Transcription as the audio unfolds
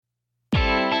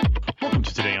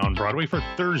news today on Broadway for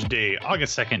Thursday,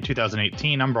 August 2nd,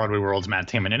 2018. I'm Broadway World's Matt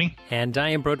Tamanini. And I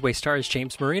am Broadway Stars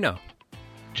James Marino.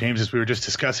 James, as we were just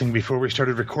discussing before we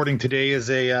started recording, today is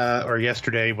or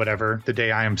yesterday, whatever, the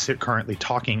day I am currently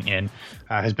talking in,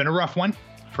 has been a rough one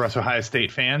for us Ohio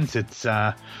State fans. It's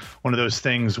one of those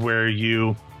things where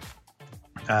you,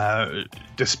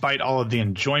 despite all of the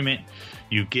enjoyment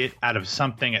you get out of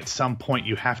something, at some point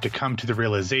you have to come to the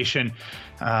realization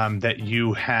that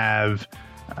you have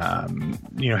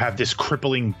this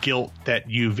crippling guilt that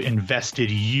you've invested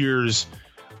years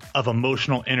of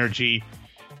emotional energy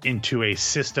into a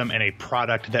system and a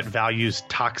product that values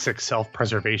toxic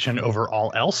self-preservation over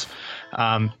all else.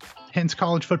 Hence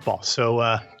college football.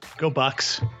 So go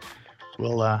Bucks.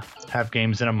 We'll have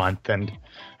games in a month, and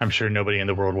I'm sure nobody in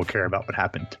the world will care about what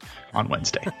happened on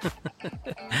Wednesday.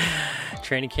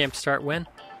 Training camp start when?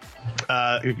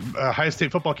 Ohio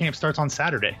State football camp starts on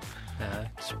Saturday.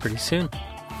 It's pretty soon.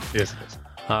 Yes, it is.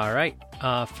 All right.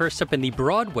 First up in the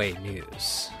Broadway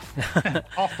news.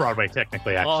 Off-Broadway,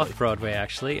 technically, actually. Off-Broadway,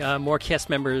 actually. More cast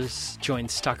members joined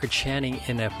Stockard Channing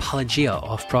in Apologia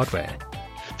off-Broadway.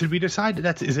 Did we decide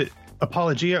is it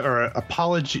Apologia or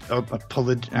Apology? I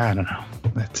don't know.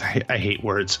 I hate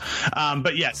words.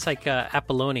 But yes. It's like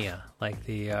Apollonia, like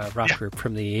the rock group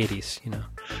from the 80s, you know.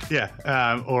 Yeah.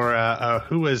 Or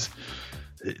who was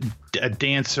a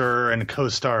dancer and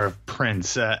co-star of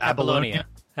Prince?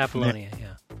 Apollonia, yeah.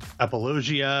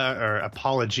 Apologia or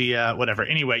Apologia, whatever.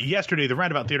 Anyway, yesterday, the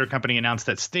Roundabout Theater Company announced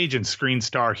that stage and screen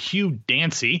star Hugh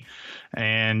Dancy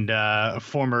and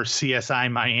former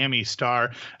CSI Miami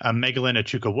star Megalyn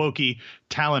Achukwu,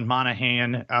 Talon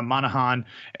Monahan,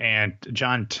 and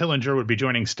John Tillinger would be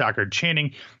joining Stockard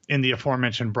Channing in the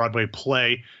aforementioned Broadway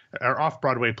play, or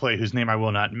off-Broadway play, whose name I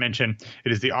will not mention.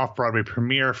 It is the off-Broadway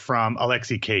premiere from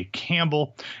Alexi K.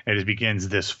 Campbell. It begins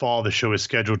this fall. The show is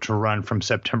scheduled to run from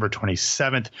September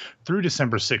 27th through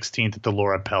December 16th at the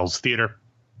Laura Pels Theater.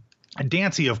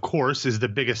 Dancy, of course, is the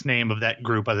biggest name of that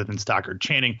group other than Stockard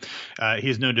Channing. He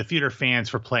is known to theater fans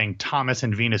for playing Thomas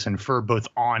in Venus and Fur both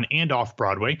on and off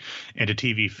Broadway. And to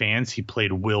TV fans, he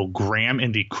played Will Graham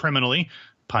in the criminally,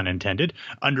 pun intended,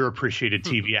 underappreciated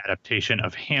TV adaptation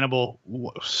of Hannibal.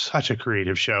 Such a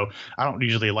creative show. I don't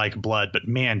usually like blood, but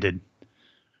man, did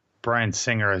Bryan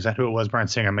Singer, is that who it was? Bryan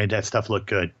Singer made that stuff look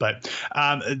good. But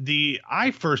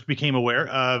I first became aware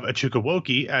of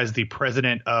Achukwu as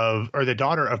the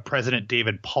daughter of President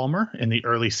David Palmer in the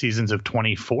early seasons of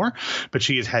 24. But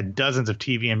she has had dozens of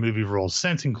TV and movie roles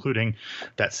since, including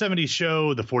That 70s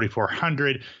Show, The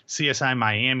 4400, CSI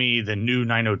Miami, The New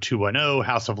 90210,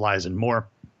 House of Lies, and more.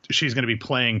 She's going to be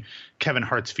playing Kevin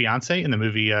Hart's fiance in the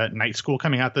movie Night School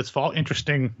coming out this fall.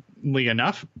 Interestingly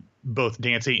enough, both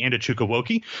Dancy and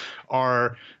Achukwu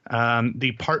are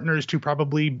the partners to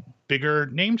probably bigger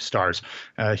named stars.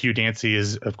 Hugh Dancy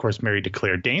is, of course, married to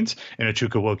Claire Danes, and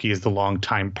Achukwu is the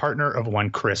longtime partner of one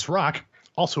Chris Rock,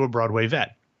 also a Broadway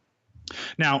vet.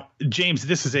 Now, James,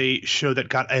 this is a show that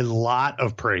got a lot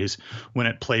of praise when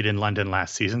it played in London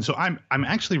last season, so I'm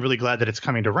actually really glad that it's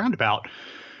coming to Roundabout,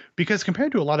 because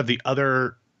compared to a lot of the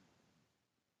other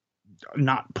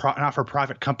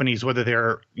not-for-profit companies, whether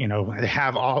they're, they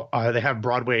have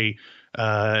Broadway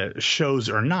shows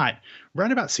or not,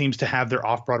 Roundabout seems to have their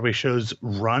off-Broadway shows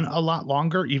run a lot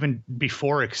longer, even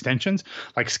before extensions.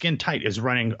 Like Skin Tight is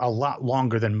running a lot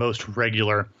longer than most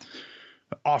regular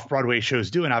off-Broadway shows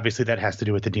do, and obviously that has to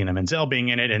do with Idina Menzel being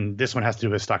in it, and this one has to do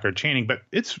with Stockard Channing, but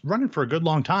it's running for a good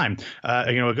long time,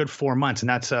 a good 4 months, and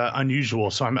that's unusual.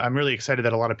 So I'm really excited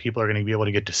that a lot of people are going to be able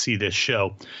to get to see this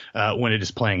show when it is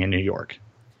playing in New York.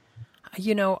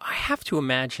 I have to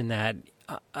imagine that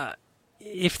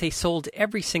if they sold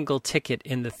every single ticket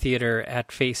in the theater at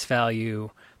face value,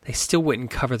 they still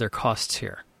wouldn't cover their costs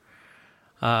here.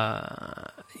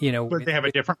 But they have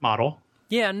a different model.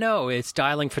 Yeah, no, it's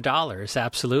dialing for dollars.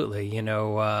 Absolutely.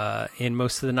 In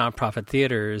most of the nonprofit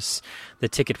theaters, the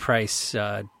ticket price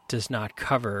does not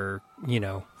cover,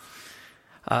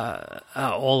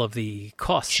 all of the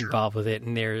costs involved with it.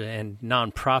 And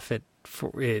nonprofit,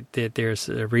 for it, there's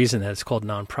a reason that it's called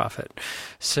nonprofit.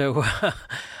 So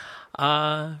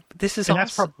this is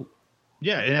awesome.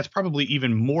 And that's probably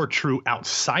even more true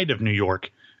outside of New York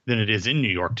than it is in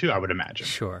New York, too, I would imagine.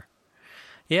 Sure.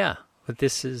 Yeah. But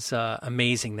this is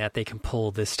amazing that they can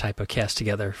pull this type of cast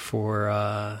together for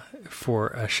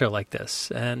a show like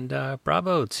this. And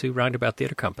bravo to Roundabout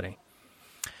Theater Company.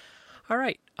 All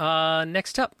right.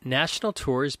 Next up, national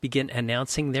tours begin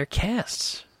announcing their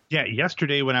casts. Yeah,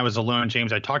 yesterday when I was alone,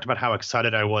 James, I talked about how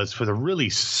excited I was for the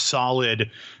really solid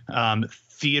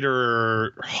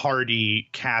theater hardy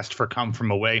cast for Come From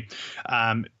Away.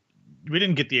 we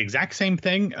didn't get the exact same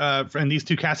thing in these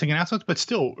two casting announcements, but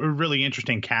still really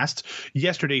interesting casts.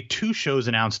 Yesterday, 2 shows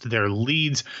announced their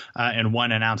leads and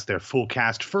 1 announced their full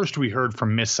cast. First, we heard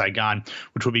from Miss Saigon,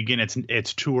 which will begin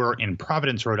its tour in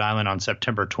Providence, Rhode Island on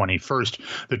September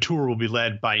 21st. The tour will be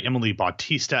led by Emily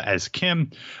Bautista as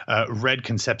Kim, Red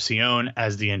Concepcion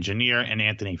as the engineer, and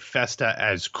Anthony Festa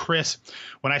as Chris.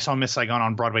 When I saw Miss Saigon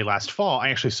on Broadway last fall, I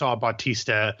actually saw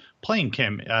Bautista playing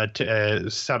Kim,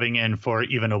 subbing in for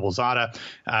Eva Noblezada.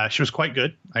 She was quite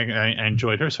good. I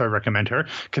enjoyed her, so I recommend her.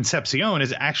 Concepcion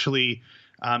is actually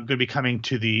going to be coming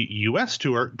to the U.S.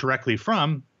 tour directly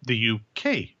from the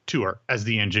U.K. tour as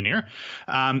the engineer.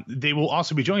 They will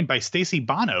also be joined by Stacey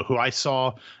Bono, who I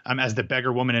saw as the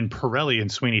beggar woman in Pirelli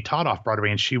and Sweeney Todd off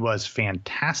Broadway, and she was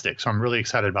fantastic. So I'm really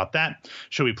excited about that.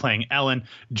 She'll be playing Ellen.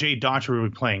 Jay Daughtry will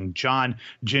be playing John.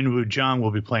 Jin Woo Jung will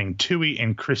be playing Tui,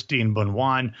 and Christine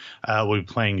Bunwan will be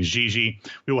playing Gigi.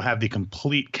 We will have the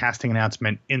complete casting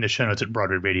announcement in the show notes at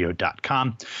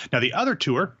BroadwayRadio.com. Now, the other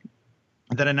tour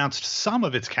that announced some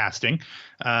of its casting,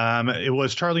 it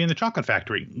was Charlie and the Chocolate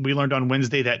Factory. We learned on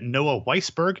Wednesday that Noah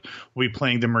Weisberg will be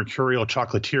playing the mercurial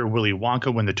chocolatier Willy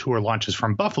Wonka when the tour launches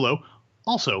from Buffalo,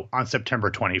 also on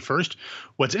September 21st.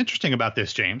 What's interesting about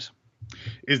this, James,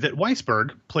 is that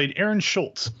Weisberg played Aaron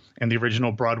Schultz in the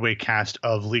original Broadway cast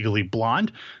of Legally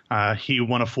Blonde. He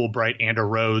won a Fulbright and a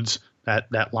Rhodes,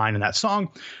 that line in that song.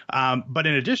 But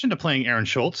in addition to playing Aaron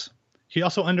Schultz, he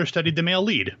also understudied the male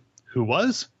lead, who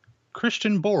was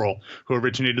Christian Borle, who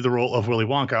originated the role of Willy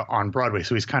Wonka on Broadway.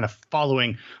 So he's kind of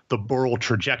following the Borle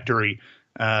trajectory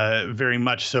very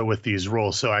much so with these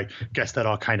roles. So I guess that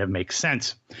all kind of makes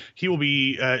sense. He will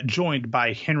be joined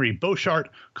by Henry Beauchart,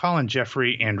 Colin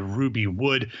Jeffrey, and Ruby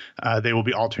Wood. They will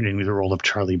be alternating the role of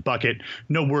Charlie Bucket.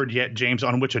 No word yet, James,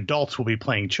 on which adults will be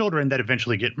playing children that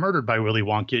eventually get murdered by Willy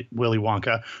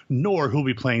Wonka, nor who will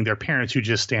be playing their parents who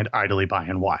just stand idly by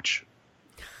and watch.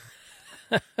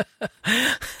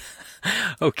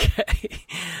 Okay.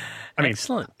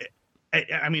 Excellent.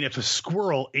 I mean, if a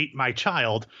squirrel ate my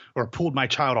child or pulled my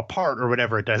child apart or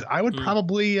whatever it does, I would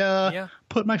probably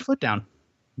put my foot down.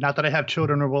 Not that I have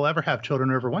children or will ever have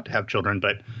children or ever want to have children,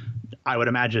 but I would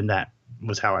imagine that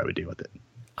was how I would deal with it.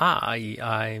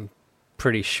 I'm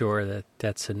pretty sure that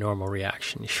that's a normal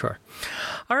reaction. Sure.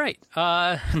 All right.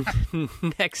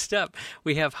 Next up,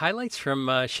 we have highlights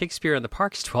from Shakespeare in the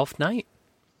Park's 12th night.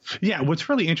 Yeah, what's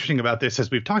really interesting about this, as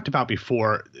we've talked about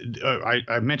before,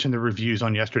 I mentioned the reviews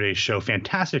on yesterday's show,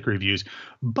 fantastic reviews,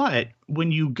 but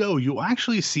when you go, you'll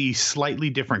actually see slightly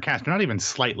different cast, not even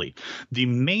slightly. The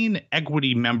main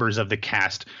equity members of the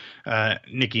cast,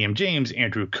 Nikki M. James,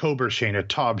 Andrew Kober, Shayna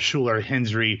Taub, Schuler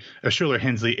Hensley,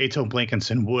 Ato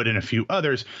Blankenson Wood, and a few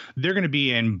others, they're going to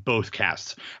be in both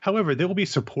casts. However, they will be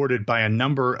supported by a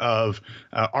number of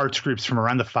arts groups from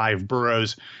around the 5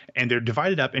 boroughs, and they're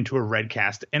divided up into a red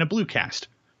cast and a blue cast.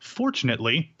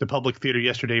 Fortunately, the Public Theater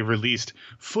yesterday released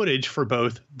footage for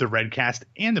both the red cast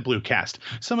and the blue cast.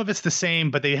 Some of it's the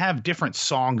same, but they have different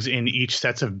songs in each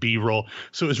sets of B-roll,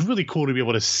 so it was really cool to be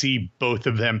able to see both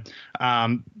of them.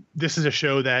 This is a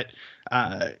show that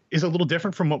is a little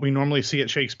different from what we normally see at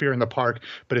Shakespeare in the Park,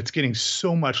 but it's getting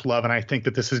so much love, and I think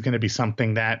that this is going to be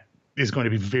something that is going to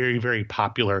be very, very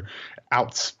popular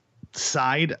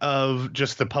outside of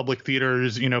just the public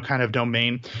theaters, kind of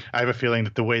domain. I have a feeling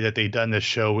that the way that they've done this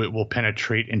show, it will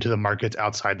penetrate into the markets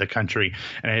outside the country.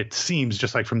 And it seems,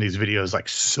 just like from these videos, like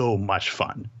so much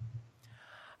fun.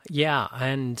 Yeah.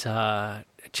 And I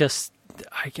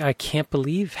can't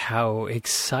believe how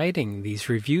exciting these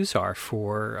reviews are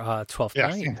for 12th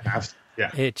Night. Fantastic.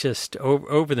 Yeah. It just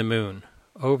over the moon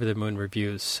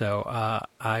reviews. So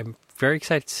I'm very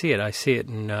excited to see it. I see it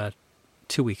in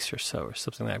 2 weeks or so, or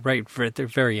something like that, right at the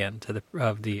very end of the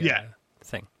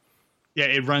thing. Yeah,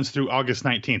 it runs through August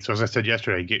 19th. So as I said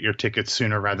yesterday, get your tickets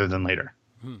sooner rather than later.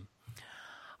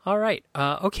 All right.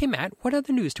 Okay, Matt, what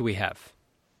other news do we have?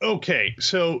 Okay,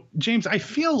 so James, I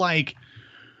feel like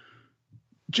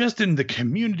just in the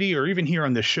community or even here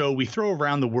on the show, we throw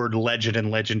around the word legend and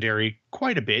legendary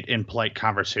quite a bit in polite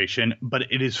conversation, but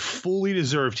it is fully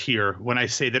deserved here when I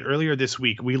say that earlier this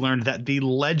week we learned that the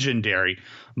legendary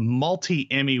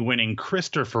multi-Emmy winning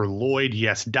Christopher Lloyd,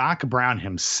 yes, Doc Brown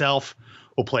himself,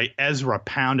 will play Ezra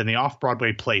Pound in the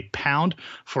off-Broadway play Pound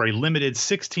for a limited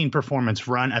 16-performance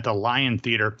run at the Lion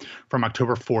Theater from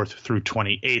October 4th through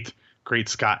 28th. Great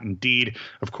Scott indeed.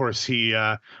 Of course, he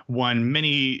won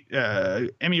many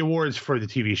Emmy Awards for the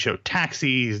TV show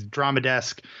Taxi. He's Drama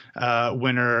Desk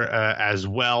winner as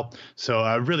well.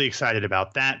 So really excited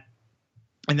about that.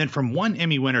 And then from one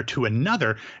Emmy winner to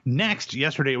another, next,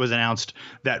 yesterday it was announced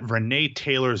that Renee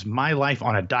Taylor's My Life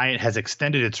on a Diet has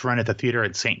extended its run at the theater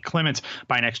at St. Clement's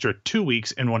by an extra 2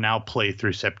 weeks and will now play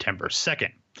through September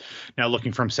 2nd. Now,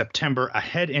 looking from September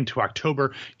ahead into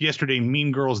October, yesterday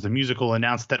Mean Girls the Musical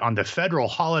announced that on the federal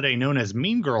holiday known as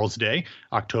Mean Girls Day,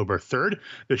 October 3rd,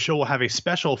 the show will have a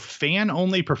special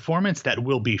fan-only performance that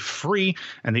will be free,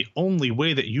 and the only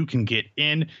way that you can get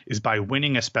in is by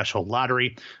winning a special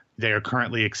lottery. They are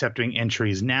currently accepting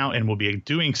entries now and will be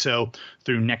doing so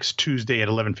through next Tuesday at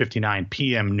 11:59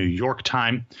 p.m. New York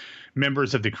time.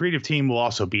 Members of the creative team will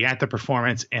also be at the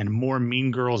performance, and more Mean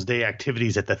Girls Day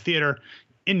activities at the theater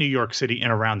in New York City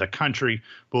and around the country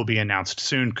will be announced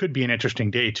soon. Could be an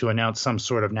interesting day to announce some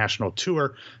sort of national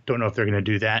tour. Don't know if they're going to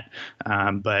do that,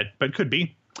 but could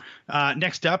be.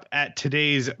 Next up at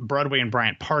today's Broadway in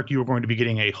Bryant Park, you are going to be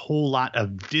getting a whole lot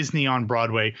of Disney on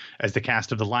Broadway as the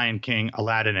cast of The Lion King,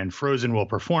 Aladdin, and Frozen will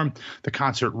perform. The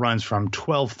concert runs from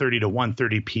 12:30 to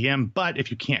 1:30 p.m. But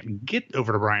if you can't get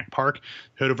over to Bryant Park,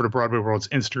 head over to Broadway World's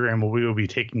Instagram where we will be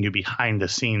taking you behind the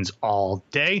scenes all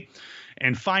day.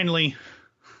 And finally,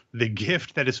 the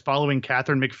gift that is following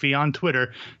Katharine McPhee on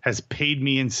Twitter has paid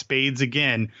me in spades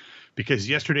again, because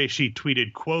yesterday she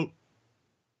tweeted, quote,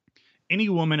 "Any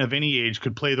woman of any age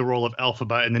could play the role of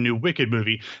Elphaba in the new Wicked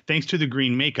movie thanks to the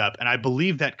green makeup, and I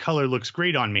believe that color looks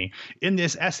great on me. In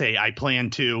this essay, I plan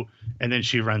to," and then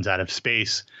she runs out of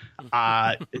space.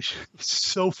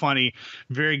 So funny.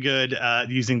 Very good,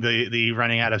 using the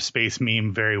running out of space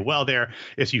meme very well there.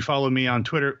 If you follow me on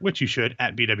Twitter, which you should,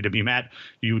 at BWWMatt,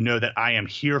 you know that I am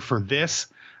here for this.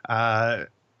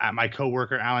 My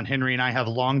coworker Alan Henry and I have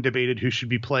long debated who should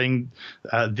be playing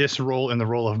this role in the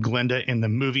role of Glinda in the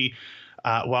movie.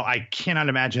 While I cannot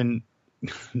imagine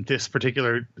this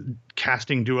particular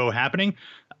casting duo happening,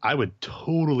 I would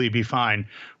totally be fine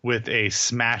with a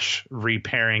smash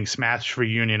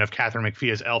reunion of Katharine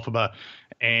McPhee as Elphaba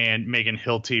and Megan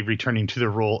Hilty returning to the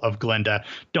role of Glinda.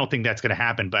 Don't think that's going to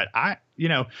happen, but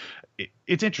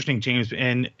it's interesting, James,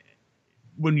 and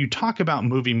when you talk about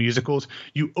movie musicals,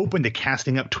 you open the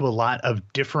casting up to a lot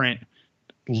of different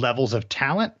levels of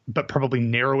talent, but probably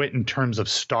narrow it in terms of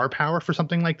star power for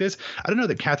something like this. I don't know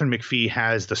that Katharine McPhee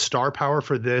has the star power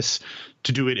for this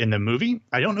to do it in the movie.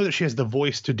 I don't know that she has the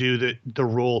voice to do the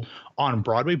role on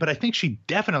Broadway, but I think she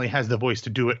definitely has the voice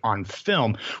to do it on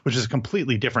film, which is a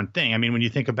completely different thing. I mean, when you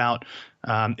think about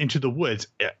Into the Woods,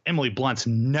 Emily Blunt's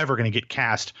never going to get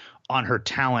cast on her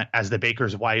talent as the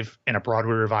baker's wife in a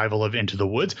Broadway revival of Into the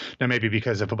Woods. Now, maybe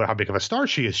because of how big of a star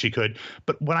she is, she could.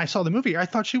 But when I saw the movie, I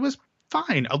thought she was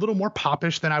fine, a little more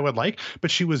popish than I would like, but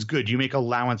she was good. You make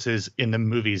allowances in the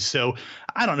movies. So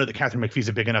I don't know that Katharine McPhee's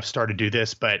a big enough star to do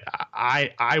this, but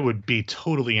I would be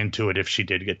totally into it if she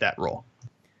did get that role.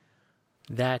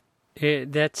 That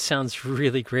sounds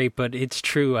really great, but it's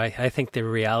true. I think the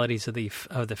realities of the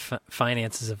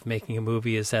finances of making a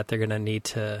movie is that they're going to need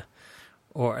to,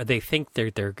 or they think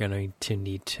they're going to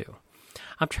need to.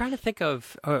 I'm trying to think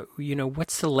of,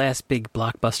 what's the last big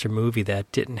blockbuster movie that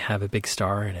didn't have a big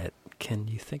star in it? Can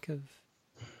you think of?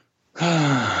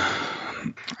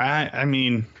 I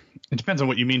mean, it depends on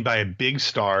what you mean by a big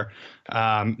star.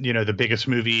 The biggest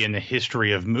movie in the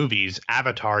history of movies,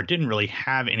 Avatar, didn't really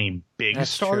have any big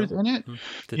stars in it.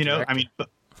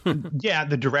 Yeah,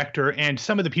 the director and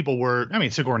some of the people were,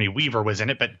 Sigourney Weaver was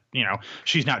in it, but,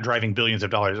 she's not driving billions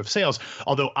of dollars of sales.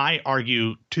 Although I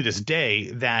argue to this day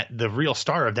that the real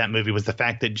star of that movie was the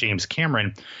fact that James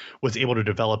Cameron was able to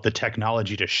develop the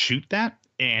technology to shoot that.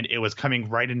 And it was coming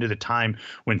right into the time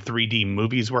when 3D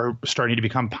movies were starting to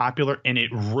become popular, and it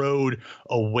rode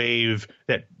a wave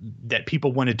that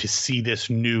people wanted to see this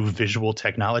new visual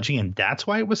technology, and that's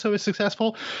why it was so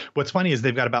successful. What's funny is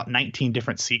they've got about 19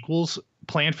 different sequels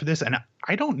planned for this, and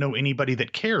I don't know anybody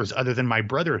that cares other than my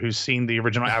brother who's seen the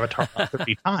original Avatar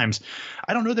 30 times.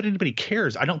 I don't know that anybody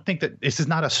cares. I don't think that this is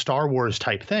not a Star Wars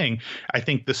type thing. I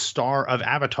think the star of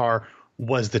Avatar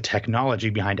was the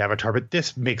technology behind Avatar, but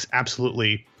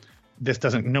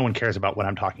no one cares about what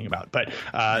I'm talking about, but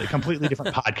completely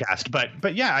different podcast.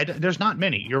 But yeah, there's not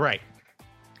many. You're right.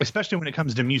 Especially when it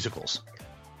comes to musicals.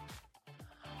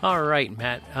 All right,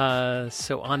 Matt.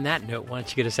 So on that note, why don't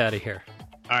you get us out of here?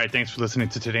 All right. Thanks for listening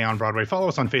to Today on Broadway. Follow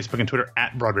us on Facebook and Twitter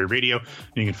at Broadway Radio. And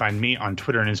you can find me on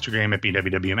Twitter and Instagram at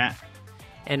BWWMatt.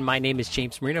 And my name is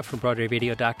James Marino from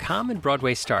BroadwayRadio.com and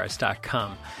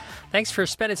BroadwayStars.com. Thanks for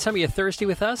spending some of your Thursday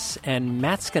with us, and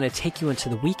Matt's going to take you into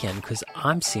the weekend because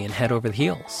I'm seeing Head Over the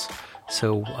Heels.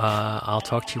 So I'll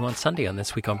talk to you on Sunday on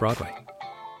This Week on Broadway.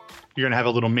 You're going to have a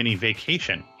little mini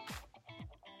vacation.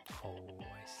 Oh,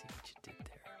 I see what you did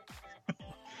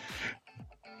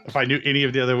there. If I knew any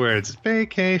of the other words.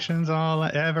 Vacation's all I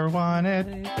ever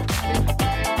wanted.